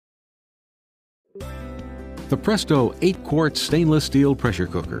The Presto 8-quart stainless steel pressure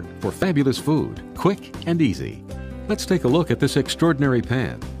cooker for fabulous food, quick and easy. Let's take a look at this extraordinary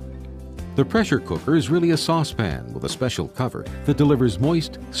pan. The pressure cooker is really a saucepan with a special cover that delivers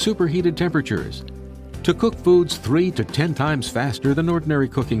moist, superheated temperatures to cook foods 3 to 10 times faster than ordinary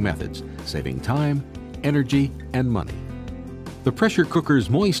cooking methods, saving time, energy, and money. The pressure cooker's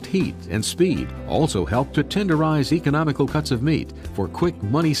moist heat and speed also help to tenderize economical cuts of meat for quick,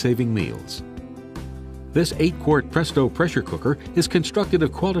 money-saving meals. This 8-quart Presto pressure cooker is constructed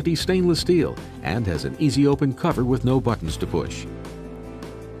of quality stainless steel and has an easy open cover with no buttons to push.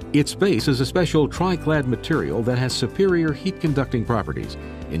 Its base is a special tri-clad material that has superior heat-conducting properties,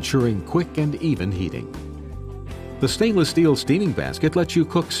 ensuring quick and even heating. The stainless steel steaming basket lets you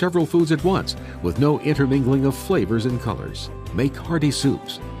cook several foods at once with no intermingling of flavors and colors. Make hearty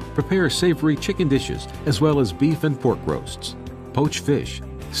soups, prepare savory chicken dishes as well as beef and pork roasts, poach fish,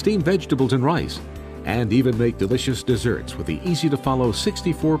 steam vegetables and rice, and even make delicious desserts with the easy-to-follow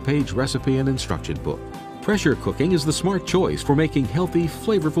 64-page recipe and instruction book. Pressure cooking is the smart choice for making healthy,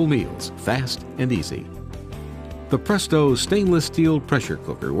 flavorful meals, fast and easy. The Presto stainless steel pressure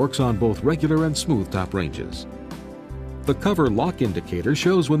cooker works on both regular and smooth top ranges. The cover lock indicator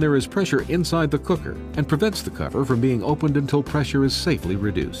shows when there is pressure inside the cooker and prevents the cover from being opened until pressure is safely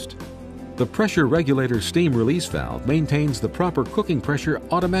reduced. The pressure regulator steam release valve maintains the proper cooking pressure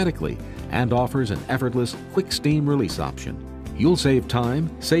automatically and offers an effortless, quick steam release option. You'll save time,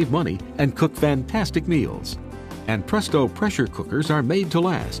 save money, and cook fantastic meals. And Presto pressure cookers are made to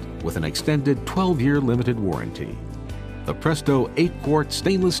last with an extended 12-year limited warranty. The Presto 8-quart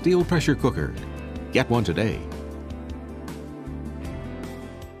stainless steel pressure cooker. Get one today.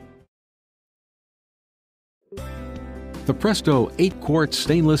 The Presto 8-quart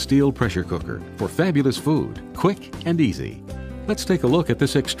stainless steel pressure cooker for fabulous food, quick and easy. Let's take a look at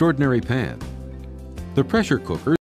this extraordinary pan. The pressure cooker